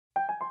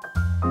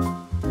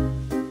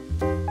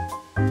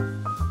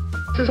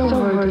It's so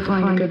hard to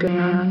find a good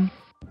man.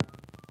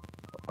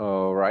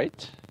 All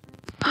right.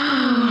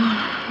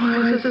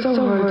 Why is it so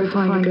hard to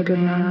find a good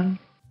man?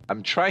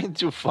 I'm trying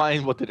to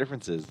find what the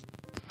difference is.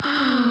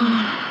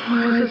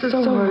 Why is it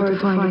so hard to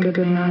find a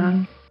good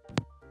man?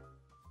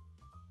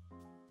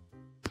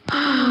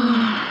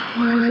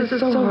 Why is it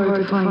so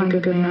hard to find a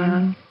good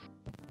man?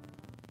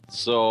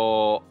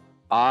 So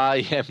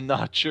I am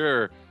not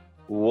sure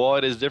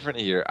what is different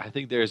here. I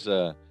think there's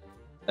an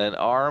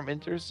arm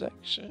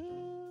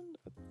intersection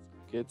that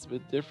gets a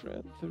bit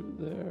different through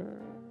there.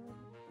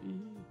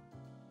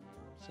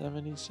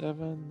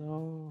 77,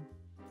 no.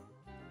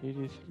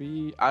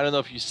 83. I don't know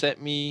if you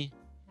sent me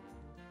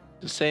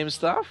the same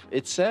stuff.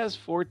 It says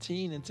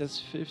 14, it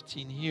says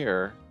 15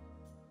 here.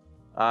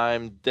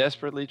 I'm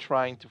desperately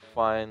trying to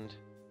find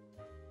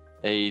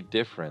a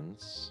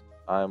difference.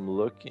 I'm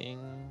looking.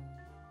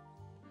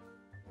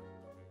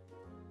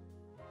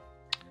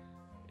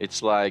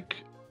 It's like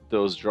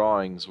those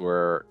drawings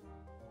where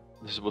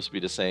they're supposed to be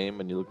the same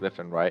and you look left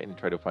and right and you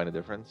try to find a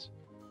difference.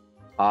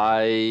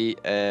 I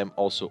am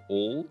also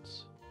old,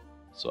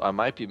 so I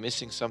might be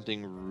missing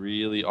something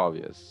really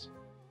obvious.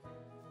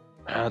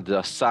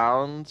 The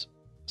sounded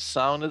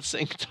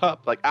synced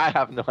up. Like, I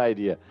have no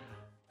idea.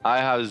 I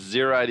have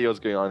zero idea what's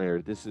going on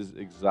here. This is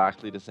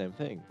exactly the same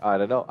thing. I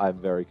don't know. I'm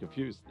very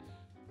confused.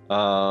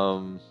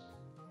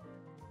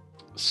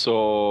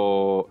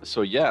 So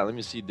yeah, let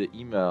me see the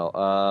email.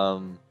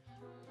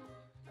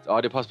 The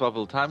audio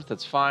possible times,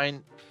 that's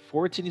fine.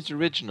 14 is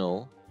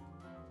original.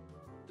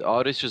 The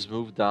audio is just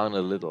moved down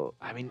a little.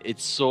 I mean,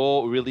 it's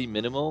so really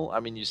minimal. I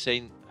mean, you're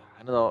saying,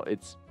 I don't know,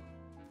 it's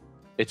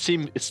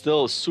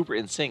still super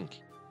in sync.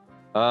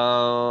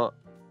 I'm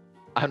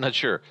not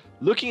sure.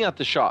 Looking at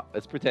the shot,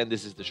 let's pretend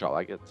this is the shot.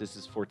 Like, this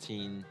is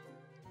 14.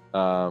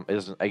 It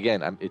doesn't.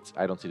 Again,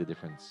 I don't see the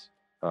difference.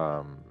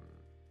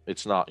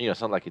 It's not.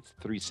 It's not like it's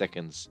 3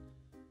 seconds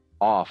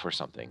off or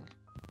something.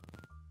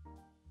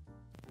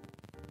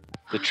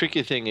 The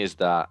tricky thing is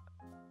that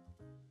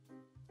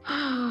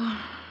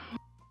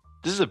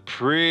this is a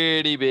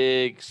pretty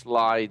big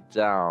slide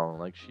down.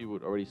 Like, she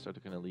would already start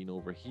to kind of lean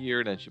over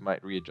here, then she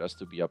might readjust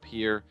to be up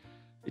here.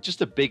 It's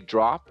just a big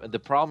drop, and the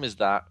problem is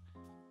that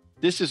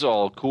this is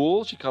all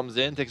cool. She comes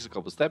in, takes a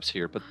couple steps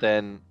here, but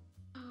then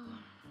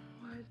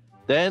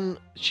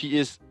she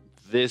is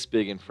this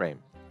big in frame,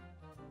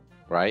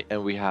 right?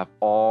 And we have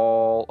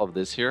all of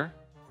this here.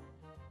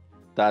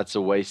 That's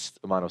a waste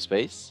amount of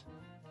space.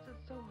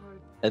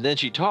 And then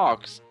she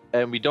talks,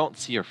 and we don't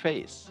see her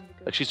face.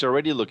 Like, she's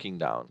already looking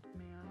down.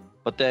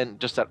 But then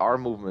just that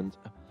arm movement,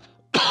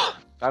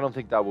 I don't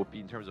think that would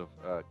be, in terms of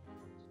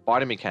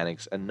body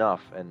mechanics,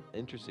 enough and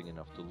interesting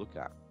enough to look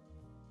at.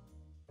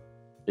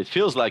 It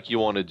feels like you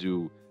want to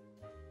do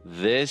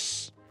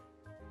this,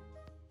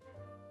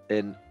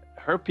 and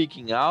her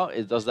peeking out.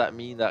 Does that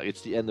mean that it's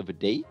the end of a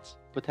date,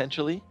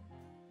 potentially?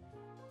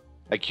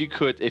 Like, you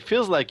could, it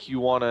feels like you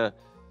want to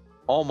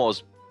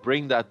almost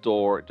bring that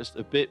door just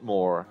a bit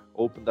more,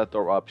 open that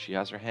door up. She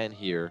has her hand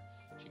here,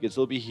 she can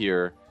still be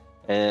here,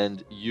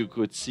 and you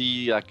could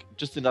see like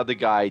just another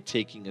guy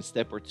taking a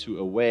step or two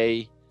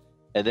away,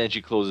 and then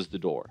she closes the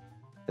door.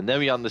 And then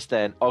we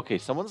understand, okay,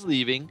 someone's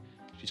leaving,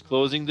 she's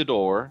closing the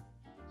door,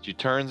 she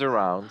turns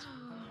around,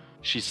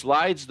 she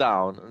slides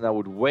down, and I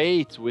would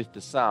wait with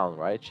the sound,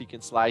 right? She can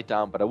slide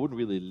down, but I wouldn't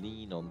really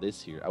lean on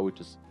this here. I would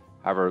just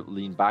have her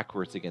lean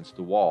backwards against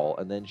the wall,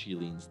 and then she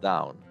leans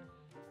down.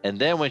 And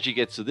then when she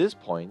gets to this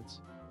point,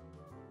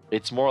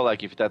 it's more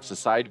like, if that's the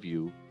side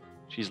view,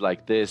 she's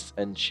like this,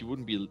 and she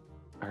wouldn't be,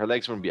 her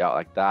legs wouldn't be out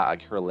like that.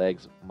 Like, her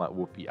legs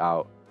would be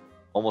out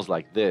almost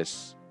like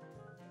this,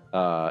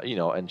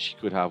 and she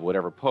could have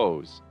whatever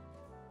pose.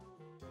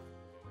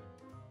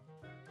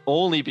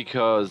 Only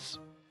because,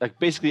 like,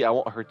 basically I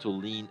want her to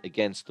lean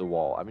against the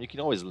wall. I mean, you can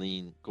always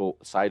go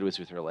sideways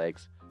with her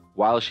legs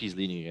while she's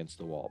leaning against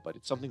the wall, but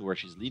it's something where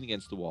she's leaning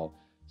against the wall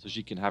so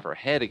she can have her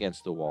head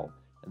against the wall.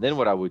 And then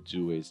what I would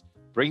do is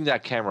bring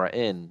that camera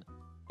in,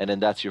 and then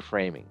that's your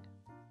framing.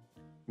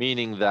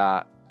 Meaning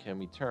that, can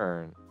we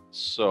turn?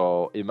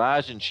 So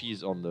imagine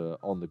she's on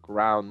the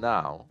ground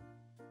now,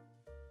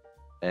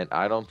 and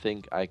I don't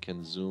think I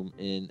can zoom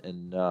in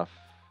enough.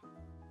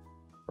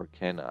 Or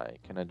can I?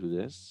 Can I do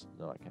this?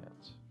 No, I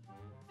can't.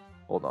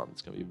 Hold on,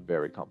 it's gonna be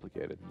very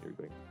complicated. You're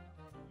going.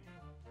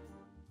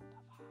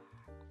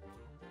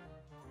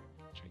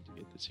 Trying to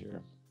get this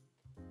here.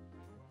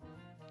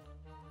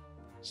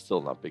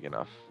 Still not big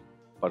enough.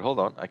 But hold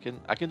on, I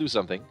can do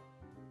something.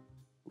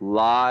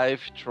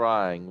 Live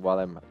trying while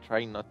I'm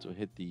trying not to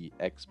hit the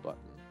X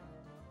button.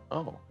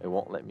 Oh, it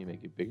won't let me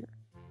make it bigger.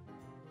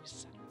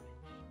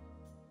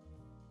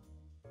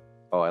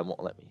 Oh, it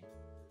won't let me.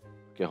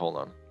 Okay, hold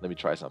on. Let me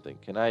try something.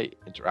 Can I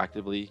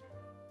interactively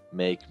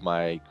make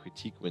my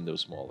critique window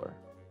smaller?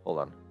 Hold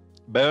on.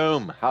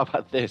 Boom! How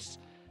about this?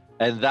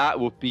 And that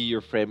would be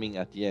your framing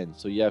at the end.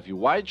 So you have your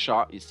wide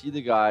shot. You see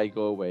the guy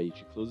go away.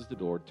 She closes the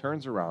door,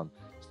 turns around,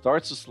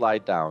 starts to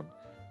slide down,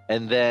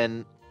 and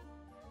then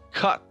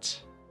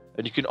cut.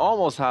 And you can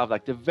almost have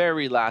like the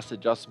very last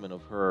adjustment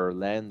of her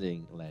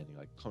landing,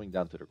 like coming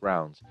down to the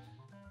ground.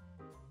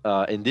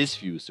 in this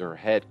view, so her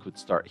head could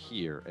start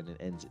here and it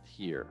ends it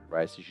here,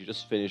 right? So she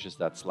just finishes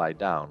that slide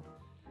down,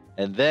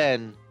 and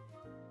then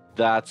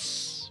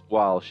that's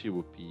she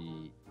would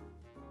be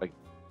like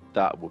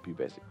that would be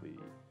basically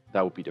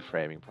the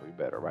framing probably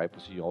better, right?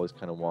 But so you always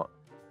kind of want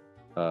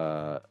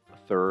a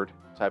third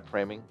type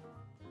framing,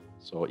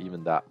 so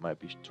even that might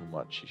be too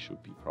much. She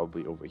should be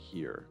probably over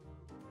here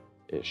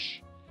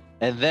ish.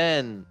 And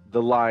then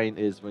the line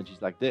is when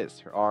she's like this,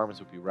 her arms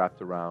would be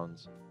wrapped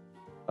around.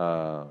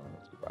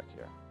 Let's go back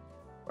here,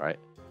 right?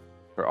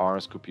 Her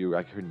arms could be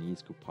like her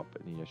knees could pop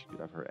it. She could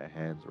have her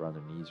hands around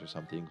her knees or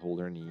something, hold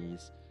her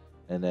knees,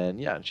 and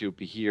then she would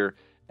be here.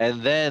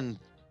 And then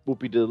would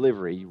be the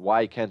delivery.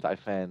 Why can't I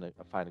find a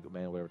good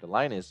man, whatever the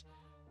line is,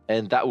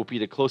 and that would be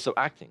the close-up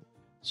acting.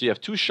 So you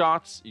have two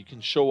shots. You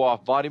can show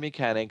off body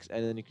mechanics,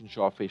 and then you can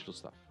show off facial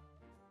stuff,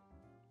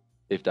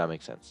 if that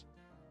makes sense.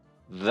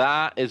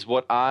 That is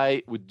what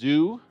I would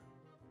do,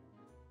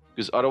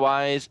 because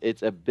otherwise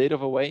it's a bit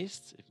of a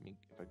waste. If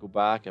I go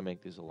back and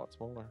make this a lot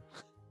smaller.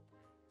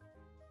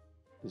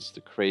 This is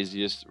the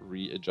craziest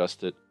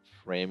readjusted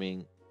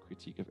framing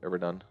critique I've ever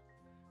done.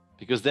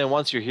 Because then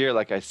once you're here,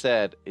 like I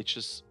said, it's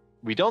just,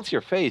 we don't see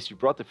your face. You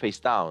brought the face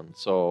down.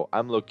 So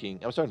I'm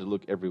starting to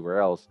look everywhere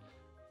else,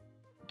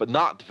 but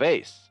not the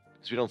face,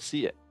 because we don't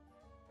see it.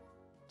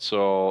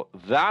 So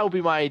that would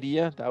be my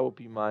idea. That would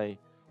be my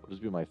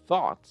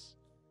thoughts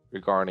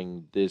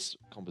regarding this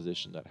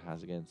composition that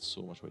has, again,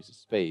 so much wasted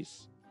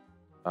space.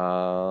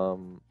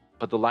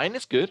 But the line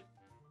is good.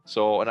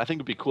 So, and I think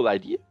it would be a cool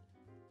idea.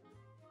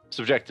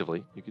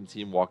 Subjectively, you can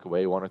see him walk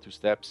away 1 or 2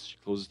 steps. She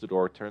closes the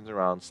door, turns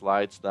around,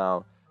 slides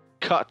down,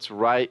 cuts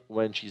right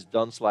when she's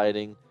done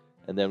sliding,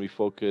 and then we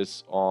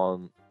focus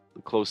on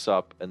the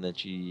close-up, and then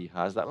she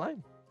has that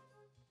line.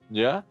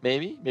 Yeah,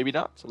 maybe, maybe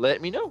not. So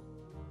let me know.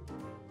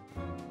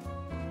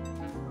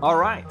 All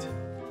right.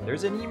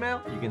 There's an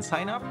email. You can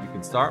sign up. You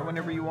can start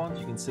whenever you want.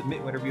 You can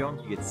submit whenever you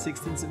want. You get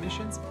 16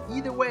 submissions.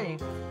 Either way,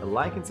 a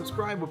like and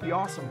subscribe would be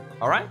awesome.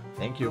 All right.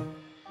 Thank you.